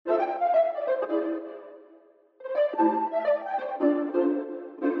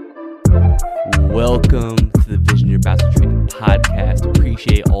Welcome to the Vision Your Basketball Training Podcast.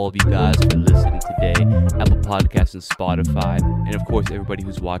 Appreciate all of you guys for listening today. Apple Podcasts and Spotify. And of course, everybody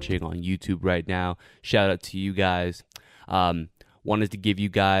who's watching on YouTube right now. Shout out to you guys. Wanted to give you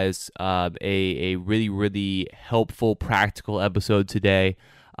guys a really, really helpful, practical episode today.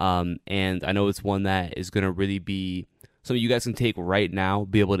 And I know it's one that is going to really be something you guys can take right now,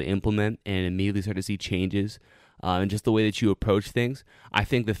 be able to implement, and immediately start to see changes. And just the way that you approach things. I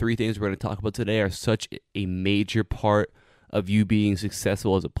think the three things we're going to talk about today are such a major part of you being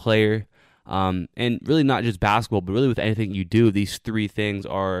successful as a player. And really not just basketball, but really with anything you do, these three things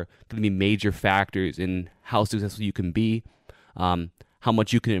are going to be major factors in how successful you can be, how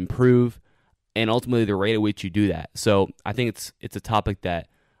much you can improve, and ultimately the rate at which you do that. So I think it's a topic that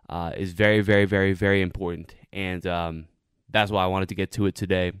is very, very, very, very important. And that's why I wanted to get to it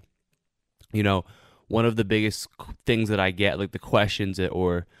today. You know, one of the biggest things that I get, like the questions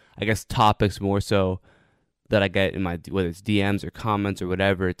or I guess topics more so that I get in my, whether it's DMs or comments or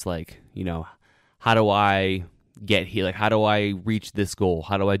whatever, it's like, you know, how do I get here? Like, how do I reach this goal?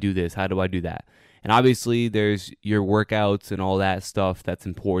 How do I do this? How do I do that? And obviously there's your workouts and all that stuff that's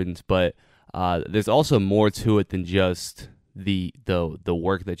important, but there's also more to it than just the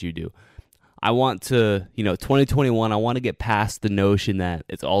work that you do. I want to, 2021, I want to get past the notion that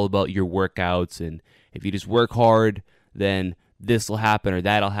it's all about your workouts and if you just work hard, then this will happen or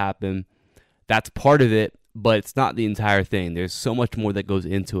that'll happen. That's part of it, but it's not the entire thing. There's so much more that goes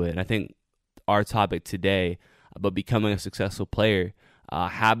into it. And I think our topic today about becoming a successful player,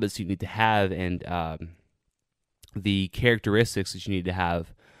 habits you need to have and the characteristics that you need to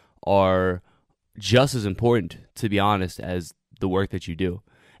have are just as important, to be honest, as the work that you do.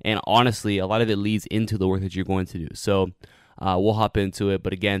 And honestly, a lot of it leads into the work that you're going to do. So we'll hop into it.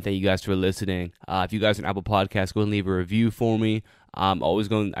 But again, thank you guys for listening. If you guys are on Apple Podcasts, go and leave a review for me. I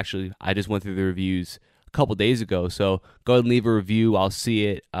just went through the reviews a couple days ago. So go ahead and leave a review. I'll see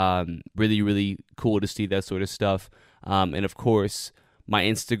it. Really, really cool to see that sort of stuff. And of course, my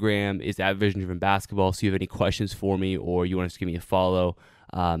Instagram is @VisionDrivenBasketball. So if you have any questions for me or you want to give me a follow,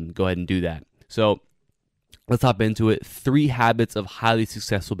 go ahead and do that. So let's hop into it. 3 habits of highly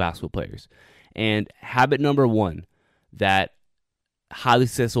successful basketball players. And habit number 1 that highly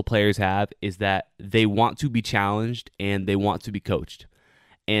successful players have is that they want to be challenged and they want to be coached.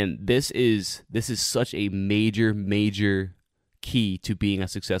 And this is such a major, major key to being a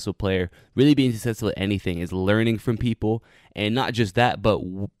successful player. Really being successful at anything is learning from people, and not just that, but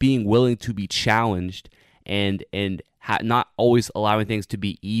being willing to be challenged and not always allowing things to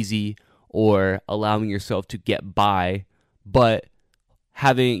be easy or allowing yourself to get by, but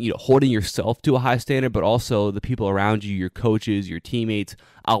holding yourself to a high standard, but also the people around you, your coaches, your teammates,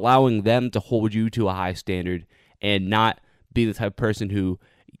 allowing them to hold you to a high standard and not be the type of person who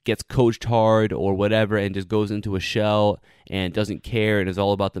gets coached hard or whatever and just goes into a shell and doesn't care and is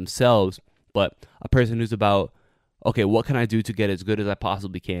all about themselves, but a person who's about, okay, what can I do to get as good as I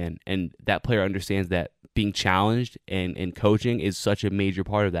possibly can? And that player understands that being challenged and coaching is such a major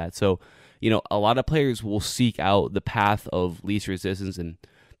part of that. So, a lot of players will seek out the path of least resistance, and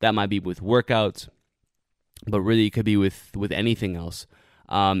that might be with workouts, but really it could be with anything else.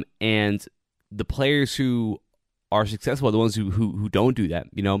 And the players who are successful are the ones who don't do that.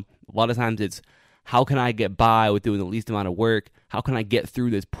 A lot of times it's, how can I get by with doing the least amount of work? How can I get through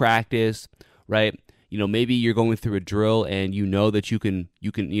this practice, right? Maybe you're going through a drill and that you can,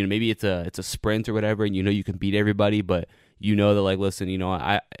 maybe it's a sprint or whatever, and you can beat everybody, but that like, listen,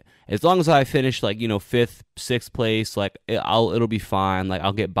 as long as I finish like, 5th, 6th place, like it'll be fine. Like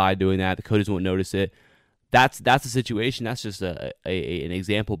I'll get by doing that. The coaches won't notice it. That's the situation. That's just an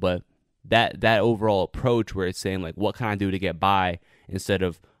example, but that overall approach where it's saying like, what can I do to get by instead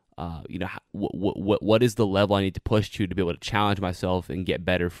of, what is the level I need to push to be able to challenge myself and get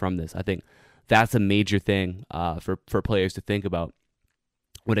better from this? I think that's a major thing for players to think about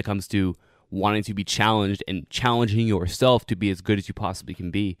when it comes to wanting to be challenged and challenging yourself to be as good as you possibly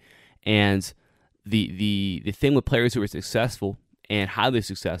can be. And the thing with players who are successful and highly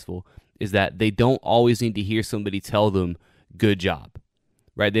successful is that they don't always need to hear somebody tell them, good job,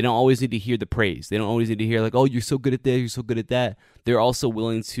 right? They don't always need to hear the praise. They don't always need to hear like, oh, you're so good at this, you're so good at that. They're also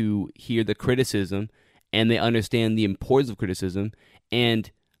willing to hear the criticism, and they understand the importance of criticism. And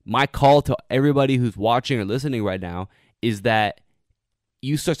my call to everybody who's watching or listening right now is that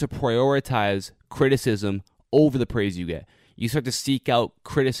you start to prioritize criticism over the praise you get. You start to seek out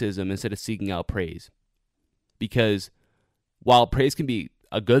criticism instead of seeking out praise. Because while praise can be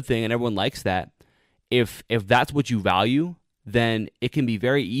a good thing and everyone likes that, if that's what you value, then it can be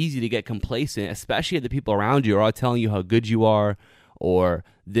very easy to get complacent, especially if the people around you are all telling you how good you are or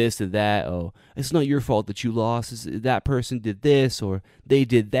this and that. Oh, it's not your fault that you lost. That person did this, or they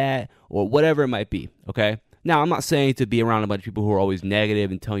did that, or whatever it might be. Okay. Now, I'm not saying to be around a bunch of people who are always negative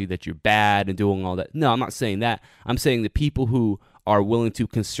and telling you that you're bad and doing all that. No, I'm not saying that. I'm saying the people who are willing to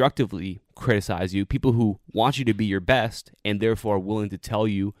constructively criticize you, people who want you to be your best and therefore are willing to tell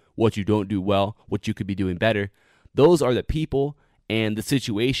you what you don't do well, what you could be doing better. Those are the people and the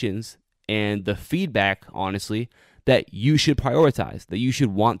situations and the feedback, honestly, that you should prioritize, that you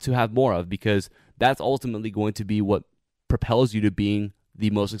should want to have more of, because that's ultimately going to be what propels you to being the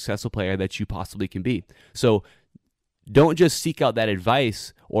most successful player that you possibly can be. So don't just seek out that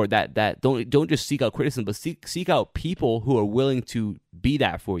advice or that don't just seek out criticism, but seek out people who are willing to be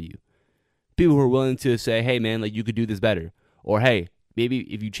that for you. People who are willing to say, hey man, like you could do this better. Or hey, maybe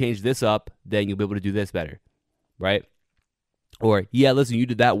if you change this up, then you'll be able to do this better. Right? Or yeah, listen, you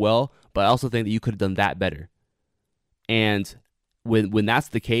did that well, but I also think that you could have done that better. And when that's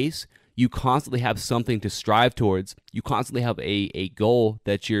the case, you constantly have something to strive towards. You constantly have a goal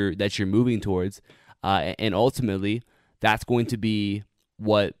that you're moving towards, and ultimately, that's going to be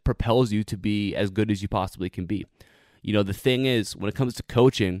what propels you to be as good as you possibly can be. You know, the thing is, when it comes to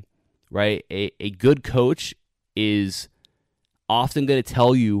coaching, right? A good coach is often going to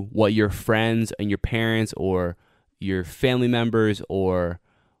tell you what your friends and your parents or your family members or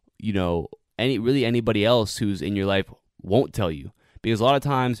anybody else who's in your life won't tell you. Because a lot of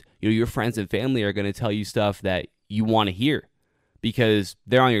times, your friends and family are going to tell you stuff that you want to hear because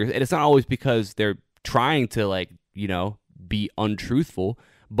they're on your, and it's not always because they're trying to be untruthful,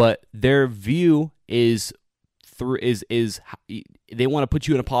 but their view is they want to put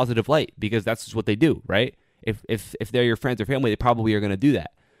you in a positive light because that's just what they do, right? If they're your friends or family, they probably are going to do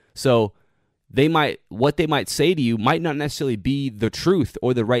that. So what they might say to you might not necessarily be the truth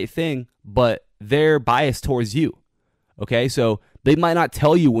or the right thing, but they're biased towards you. Okay, so they might not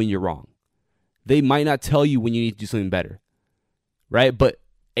tell you when you're wrong. They might not tell you when you need to do something better, right? But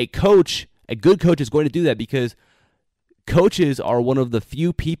a good coach is going to do that because coaches are one of the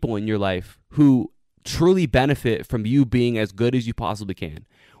few people in your life who truly benefit from you being as good as you possibly can.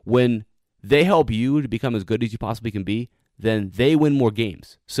 When they help you to become as good as you possibly can be, then they win more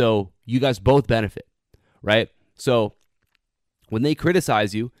games. So you guys both benefit, right? So when they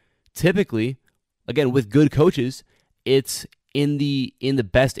criticize you, typically, again, with good coaches, it's in the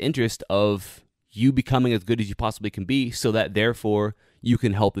best interest of you becoming as good as you possibly can be so that therefore you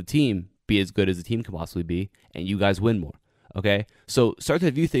can help the team be as good as the team can possibly be and you guys win more, okay? So start to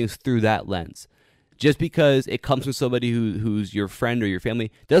view things through that lens. Just because it comes from somebody who's your friend or your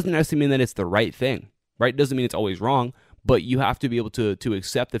family doesn't necessarily mean that it's the right thing, right? Doesn't mean it's always wrong, but you have to be able to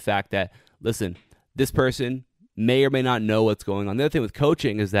accept the fact that, listen, this person may or may not know what's going on. The other thing with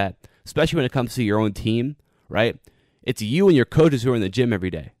coaching is that, especially when it comes to your own team, right? It's you and your coaches who are in the gym every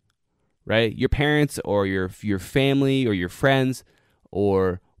day, right? Your parents or your family or your friends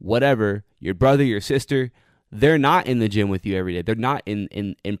or whatever, your brother, your sister, they're not in the gym with you every day. They're not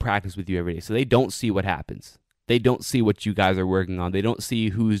in practice with you every day. So they don't see what happens. They don't see what you guys are working on. They don't see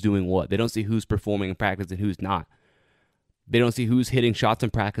who's doing what. They don't see who's performing in practice and who's not. They don't see who's hitting shots in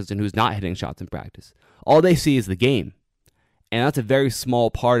practice and who's not hitting shots in practice. All they see is the game. And that's a very small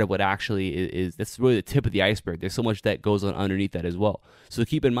part of what actually is. That's really the tip of the iceberg. There's so much that goes on underneath that as well. So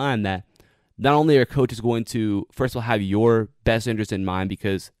keep in mind that not only are coaches going to, first of all, have your best interest in mind,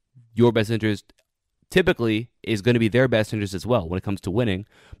 because your best interest typically is going to be their best interest as well when it comes to winning,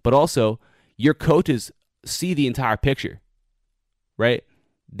 but also your coaches see the entire picture, right?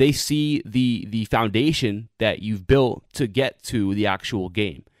 They see the foundation that you've built to get to the actual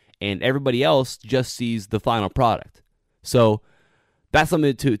game, and everybody else just sees the final product. So that's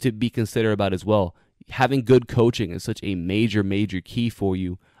something to be considerate about as well. Having good coaching is such a major, major key for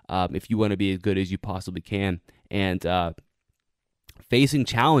you if you want to be as good as you possibly can. And facing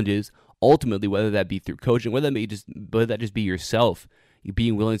challenges, ultimately, whether that be through coaching, whether that just be yourself,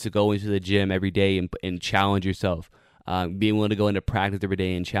 being willing to go into the gym every day and challenge yourself, being willing to go into practice every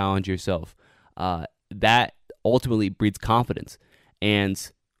day and challenge yourself, that ultimately breeds confidence.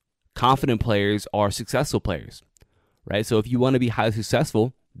 And confident players are successful players. Right? So if you want to be highly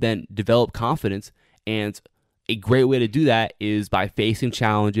successful, then develop confidence. And a great way to do that is by facing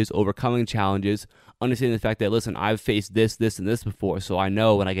challenges, overcoming challenges, understanding the fact that, listen, I've faced this, and this before, so I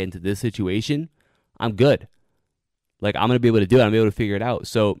know when I get into this situation, I'm good. Like, I'm going to be able to do it. I'm going to be able to figure it out.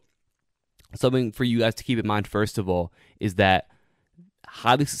 So something for you guys to keep in mind, first of all, is that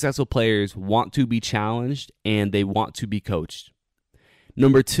highly successful players want to be challenged and they want to be coached.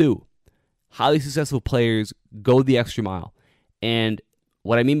 Number two, highly successful players go the extra mile. And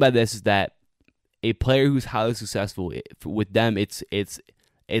what I mean by this is that a player who's highly successful, with them, they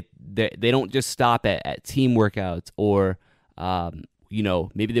don't just stop at team workouts or,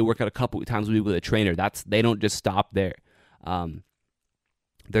 maybe they work out a couple times a week with a trainer. They don't just stop there.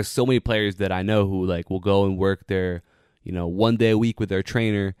 There's so many players that I know who like will go and work their, 1 day a week with their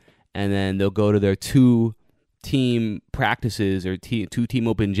trainer, and then they'll go to their 2 team practices or 2 team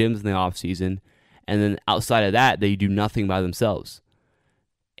open gyms in the off season, and then outside of that, they do nothing by themselves.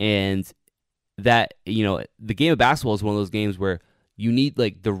 And that, the game of basketball is one of those games where you need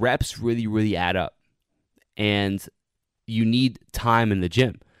like the reps really, really add up, and you need time in the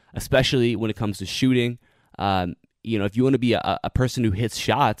gym, especially when it comes to shooting. If you want to be a person who hits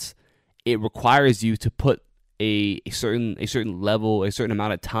shots, it requires you to put a certain level, a certain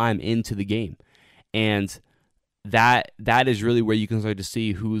amount of time into the game. And that is really where you can start to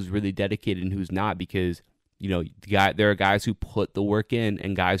see who's really dedicated and who's not, because, there are guys who put the work in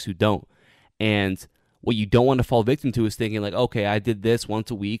and guys who don't. And what you don't want to fall victim to is thinking like, okay, I did this once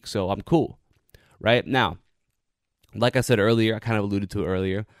a week, so I'm cool. Right? Now, like I said earlier, I kind of alluded to it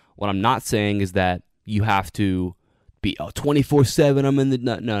earlier, what I'm not saying is that you have to be 24/7. I'm in the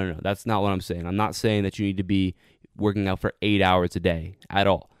no. That's not what I'm saying. I'm not saying that you need to be working out for 8 hours a day at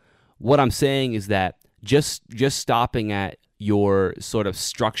all. What I'm saying is that just stopping at your sort of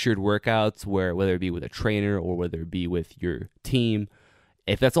structured workouts, whether it be with a trainer or whether it be with your team,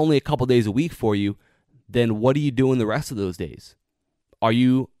 if that's only a couple days a week for you, then what are you doing the rest of those days? Are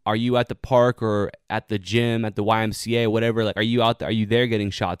you at the park or at the gym, at the YMCA, whatever? Like, are you out there? Are you there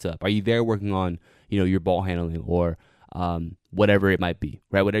getting shots up? Are you there working on, your ball handling or whatever it might be,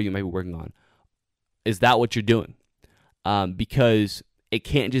 right? Whatever you might be working on. Is that what you're doing? Because it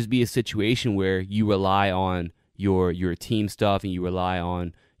can't just be a situation where you rely on your team stuff and you rely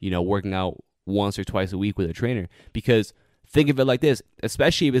on, working out once or twice a week with a trainer. Because think of it like this,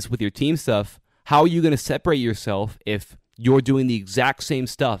 especially if it's with your team stuff, how are you going to separate yourself if you're doing the exact same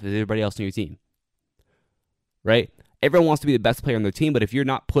stuff as everybody else in your team? Right? Everyone wants to be the best player on their team, but if you're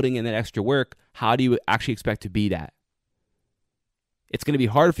not putting in that extra work, how do you actually expect to be that? It's going to be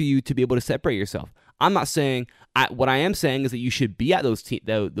hard for you to be able to separate yourself. I'm not saying, what I am saying is that you should be at those team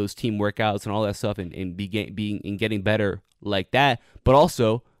workouts and all that stuff and getting better like that, but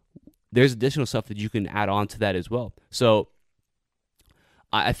also there's additional stuff that you can add on to that as well. So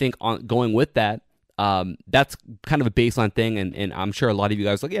I think going with that, that's kind of a baseline thing, and I'm sure a lot of you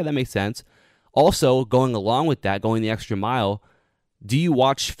guys are like, yeah, that makes sense. Also, going along with that, going the extra mile, do you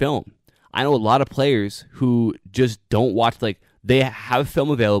watch film? I know a lot of players who just don't watch, like, they have film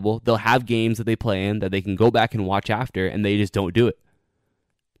available, they'll have games that they play in that they can go back and watch after, and they just don't do it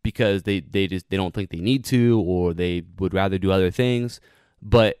because they don't think they need to, or they would rather do other things.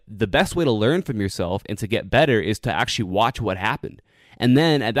 But the best way to learn from yourself and to get better is to actually watch what happened. And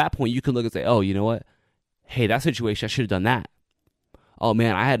then at that point, you can look and say, oh, you know what? Hey, that situation, I should have done that. Oh,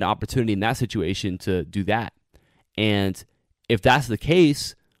 man, I had an opportunity in that situation to do that. And if that's the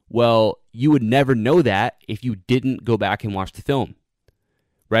case, well, you would never know that if you didn't go back and watch the film,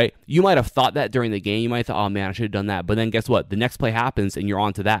 right? You might have thought that during the game. You might have thought, oh, man, I should have done that. But then guess what? The next play happens, and you're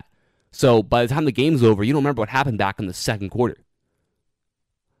on to that. So by the time the game's over, you don't remember what happened back in the second quarter.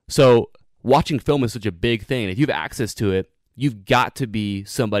 So watching film is such a big thing. If you have access to it, you've got to be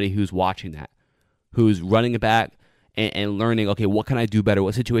somebody who's watching that, who's running it back and learning, okay, what can I do better?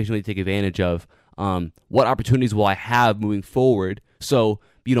 What situation will I take advantage of? What opportunities will I have moving forward? So,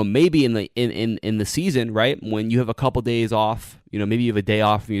 maybe in the season, right, when you have a couple days off, maybe you have a day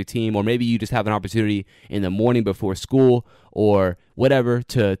off from your team, or maybe you just have an opportunity in the morning before school or whatever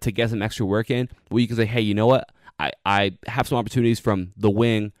to get some extra work in, where you can say, hey, you know what? I have some opportunities from the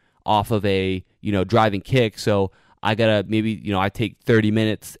wing off of a, driving kick, so I gotta maybe, I take 30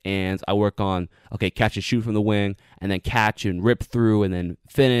 minutes and I work on, okay, catch and shoot from the wing, and then catch and rip through and then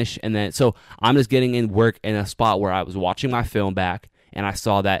finish. And then, so I'm just getting in work in a spot where I was watching my film back and I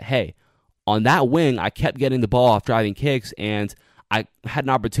saw that, hey, on that wing, I kept getting the ball off driving kicks and I had an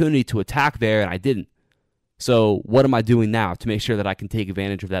opportunity to attack there and I didn't. So what am I doing now to make sure that I can take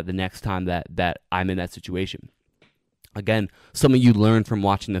advantage of that the next time that I'm in that situation? Again, something you learn from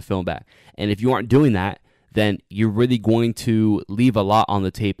watching the film back. And if you aren't doing that, then you're really going to leave a lot on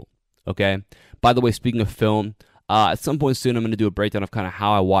the table, okay? By the way, speaking of film, at some point soon I'm going to do a breakdown of kind of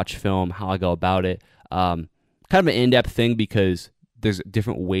how I watch film, how I go about it. Kind of an in-depth thing because there's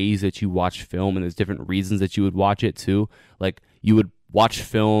different ways that you watch film and there's different reasons that you would watch it too. Like you would watch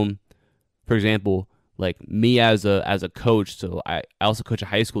film, for example, like me as a coach, so I also coach a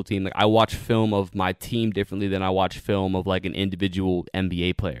high school team. Like I watch film of my team differently than I watch film of like an individual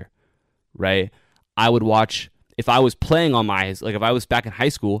NBA player, right? I would watch if I was playing on if I was back in high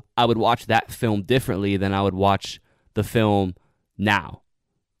school, I would watch that film differently than I would watch the film now,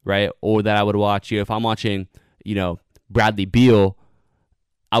 right? Or that I would watch, if I'm watching, Bradley Beal,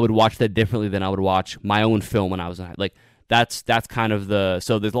 I would watch that differently than I would watch my own film when I was in that's kind of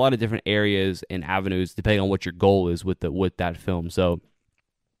so there's a lot of different areas and avenues depending on what your goal is with that film. So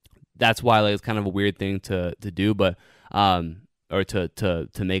that's why it's kind of a weird thing to do, but or to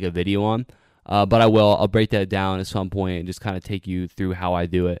make a video on. But I'll break that down at some point and just kind of take you through how I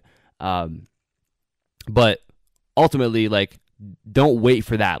do it. But ultimately, don't wait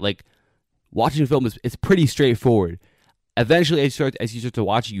for that. Watching film it's pretty straightforward. Eventually, as you start to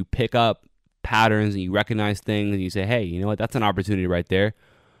watch it, you pick up patterns and you recognize things and you say, hey, you know what, that's an opportunity right there.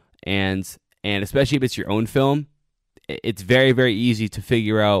 And especially if it's your own film, it's very, very easy to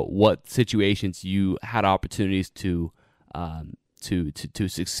figure out what situations you had opportunities to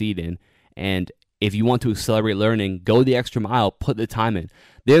succeed in. And if you want to accelerate learning, go the extra mile, put the time in.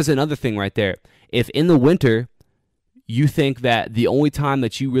 There's another thing right there. If in the winter you think that the only time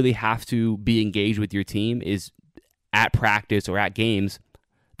that you really have to be engaged with your team is at practice or at games,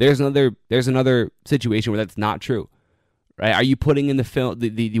 there's another situation where that's not true, right? Are you putting in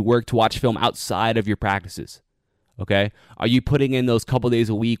the work to watch film outside of your practices? Okay, are you putting in those couple days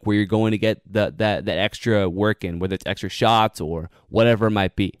a week where you're going to get that extra work in, whether it's extra shots or whatever it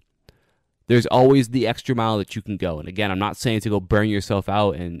might be? There's always the extra mile that you can go. And again, I'm not saying to go burn yourself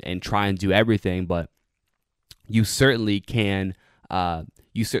out and try and do everything, but you certainly can.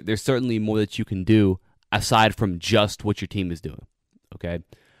 There's certainly more that you can do aside from just what your team is doing. Okay,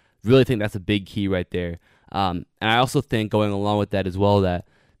 really think that's a big key right there. And I also think going along with that as well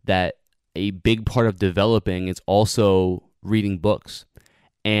that a big part of developing is also reading books.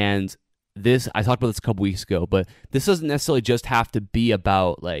 And this, I talked about this a couple weeks ago, but this doesn't necessarily just have to be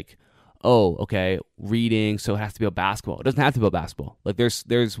about reading, so it has to be about basketball. It doesn't have to be about basketball.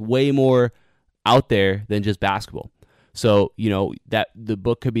 There's way more out there than just basketball. So, that the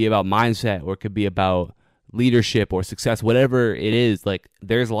book could be about mindset, or it could be about leadership or success, whatever it is.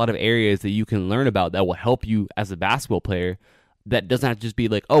 There's a lot of areas that you can learn about that will help you as a basketball player. That doesn't have to just be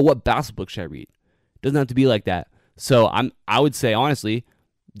what basketball book should I read? It doesn't have to be like that. So I would say, honestly,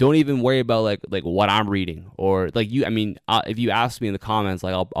 don't even worry about what I'm reading, or if you ask me in the comments,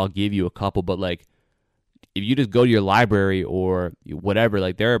 I'll give you a couple, but if you just go to your library or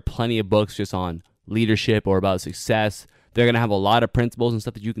whatever, there are plenty of books just on leadership or about success. They're going to have a lot of principles and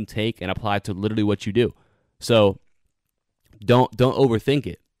stuff that you can take and apply to literally what you do. So don't overthink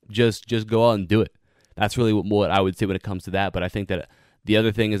it. Just go out and do it. That's really what I would say when it comes to that. But I think that the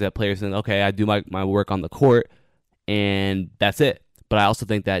other thing is that players think, okay, I do my work on the court and that's it. But I also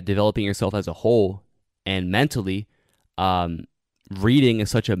think that developing yourself as a whole and mentally, reading is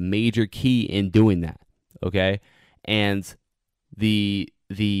such a major key in doing that. Okay, and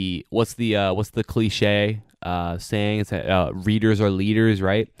what's the cliche saying? It's that readers are leaders,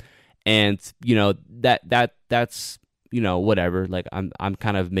 right? And that's whatever. I'm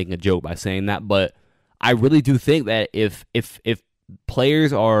kind of making a joke by saying that, but I really do think that if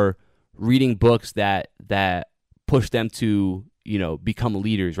players are reading books that push them to become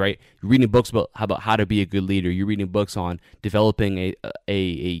leaders, right? You're reading books about how to be a good leader. You're reading books on developing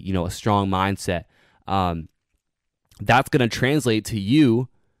a strong mindset. That's going to translate to you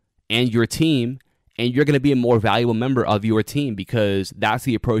and your team, and you're going to be a more valuable member of your team because that's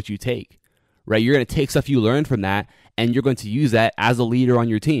the approach you take, right? You're going to take stuff you learned from that, and you're going to use that as a leader on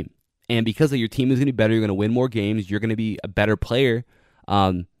your team. And because of your team is going to be better, you're going to win more games. You're going to be a better player,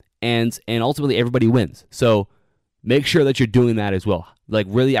 and ultimately everybody wins. So make sure that you're doing that as well.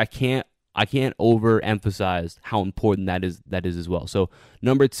 Really, I can't overemphasize how important that is as well. So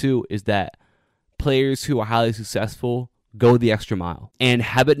number 2 is that players who are highly successful go the extra mile. And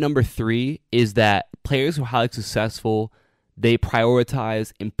habit number 3 is that players who are highly successful, they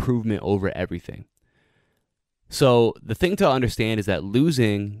prioritize improvement over everything. So the thing to understand is that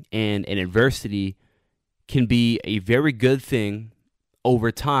losing and adversity can be a very good thing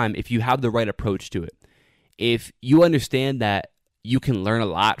over time if you have the right approach to it. If you understand that you can learn a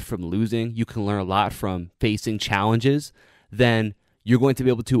lot from losing, you can learn a lot from facing challenges, then you're going to be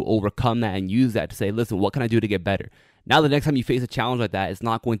able to overcome that and use that to say, listen, what can I do to get better? Now, the next time you face a challenge like that, it's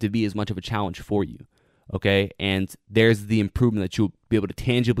not going to be as much of a challenge for you, okay? And there's the improvement that you'll be able to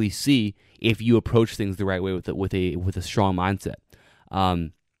tangibly see if you approach things the right way with a strong mindset.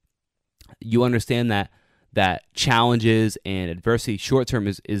 You understand that challenges and adversity short term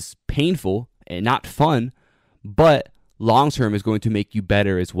is painful and not fun, but long term is going to make you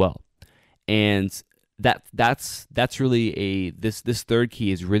better as well. And that's really this third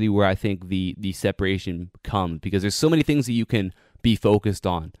key is really where I think the separation comes, because there's so many things that you can be focused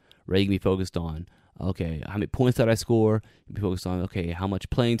on, right? You can be focused on, okay, how many points did I score? You can be focused on, okay, how much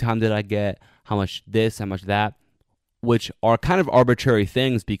playing time did I get? How much this, how much that, which are kind of arbitrary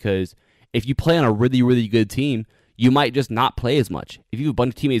things, because if you play on a really, really good team, you might just not play as much. If you have a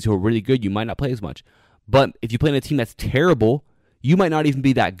bunch of teammates who are really good, you might not play as much. But if you play on a team that's terrible, you might not even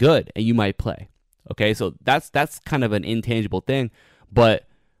be that good, and you might play. Okay, so that's kind of an intangible thing. But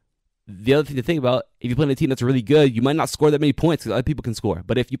the other thing to think about, if you play on a team that's really good, you might not score that many points because other people can score.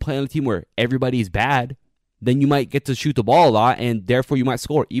 But if you play on a team where everybody's bad, then you might get to shoot the ball a lot, and therefore you might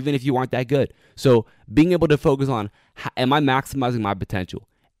score, even if you aren't that good. So being able to focus on, am I maximizing my potential?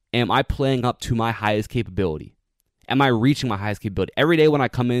 Am I playing up to my highest capability? Am I reaching my highest capability? Every day when I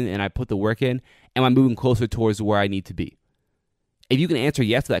come in and I put the work in, am I moving closer towards where I need to be? If you can answer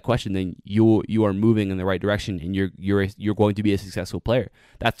yes to that question, then you are moving in the right direction, and you're going to be a successful player.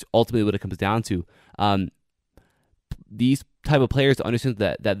 That's ultimately what it comes down to. These type of players understand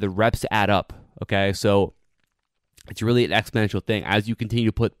that the reps add up. Okay, so it's really an exponential thing as you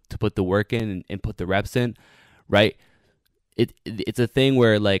continue to put the work in and put the reps in, right? It's a thing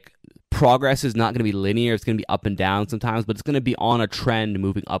where like progress is not going to be linear. It's going to be up and down sometimes, but it's going to be on a trend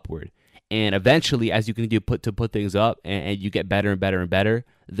moving upward. And eventually, as you continue to put things up and you get better and better and better,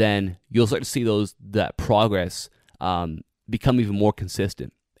 then you'll start to see that progress become even more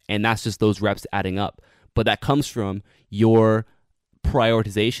consistent. And that's just those reps adding up. But that comes from your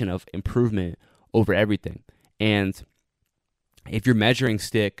prioritization of improvement over everything. And if your measuring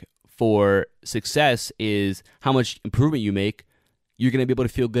stick for success is how much improvement you make, you're going to be able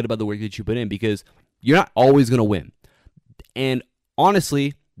to feel good about the work that you put in, because you're not always going to win. And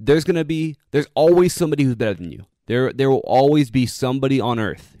honestly, there's always somebody who's better than you. There will always be somebody on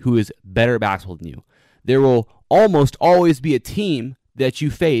earth who is better at basketball than you. There will almost always be a team that you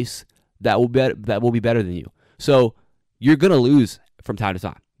face that will be better than you. So you're gonna lose from time to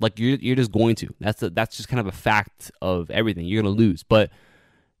time. Like you're just going to. That's just kind of a fact of everything. You're gonna lose. But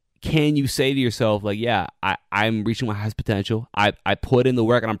can you say to yourself, like, yeah, I'm reaching my highest potential. I put in the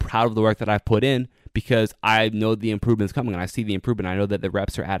work, and I'm proud of the work that I've put in, because I know the improvement's coming, and I see the improvement. I know that the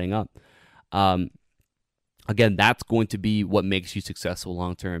reps are adding up. Again, that's going to be what makes you successful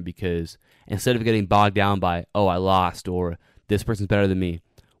long term, because instead of getting bogged down by, oh, I lost, or this person's better than me,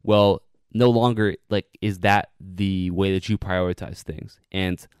 well, no longer is that the way that you prioritize things.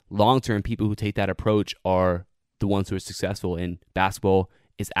 And long term, people who take that approach are the ones who are successful. In basketball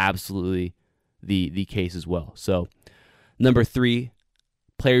is absolutely the case as well. So number 3,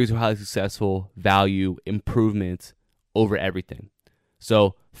 players who are highly successful value improvement over everything.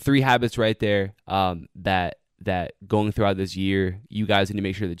 So 3 habits right there that going throughout this year, you guys need to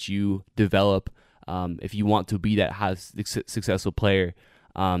make sure that you develop if you want to be that high successful player.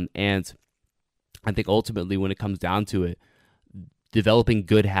 And I think ultimately, when it comes down to it, developing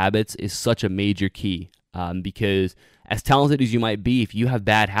good habits is such a major key, because as talented as you might be, if you have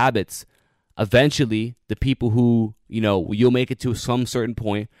bad habits, eventually the people who, you'll make it to some certain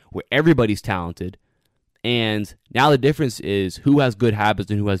point where everybody's talented. And now the difference is who has good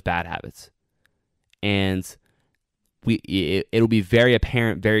habits and who has bad habits. And it'll be very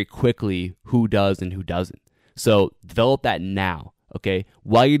apparent very quickly who does and who doesn't. So develop that now, okay?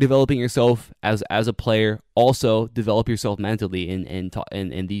 While you're developing yourself as a player, also develop yourself mentally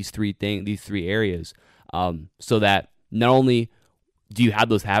in these three areas, so that not only do you have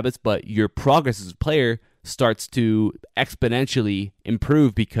those habits, but your progress as a player starts to exponentially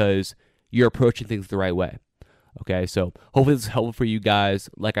improve because you're approaching things the right way. Okay, so hopefully this is helpful for you guys.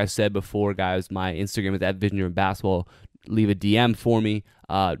 Like I said before, guys, my Instagram is @VisionDrivenBasketball. Leave a DM for me.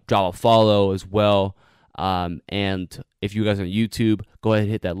 Drop a follow as well. And if you guys are on YouTube, go ahead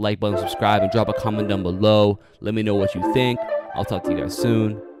and hit that like button, subscribe, and drop a comment down below. Let me know what you think. I'll talk to you guys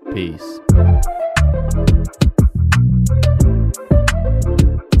soon. Peace.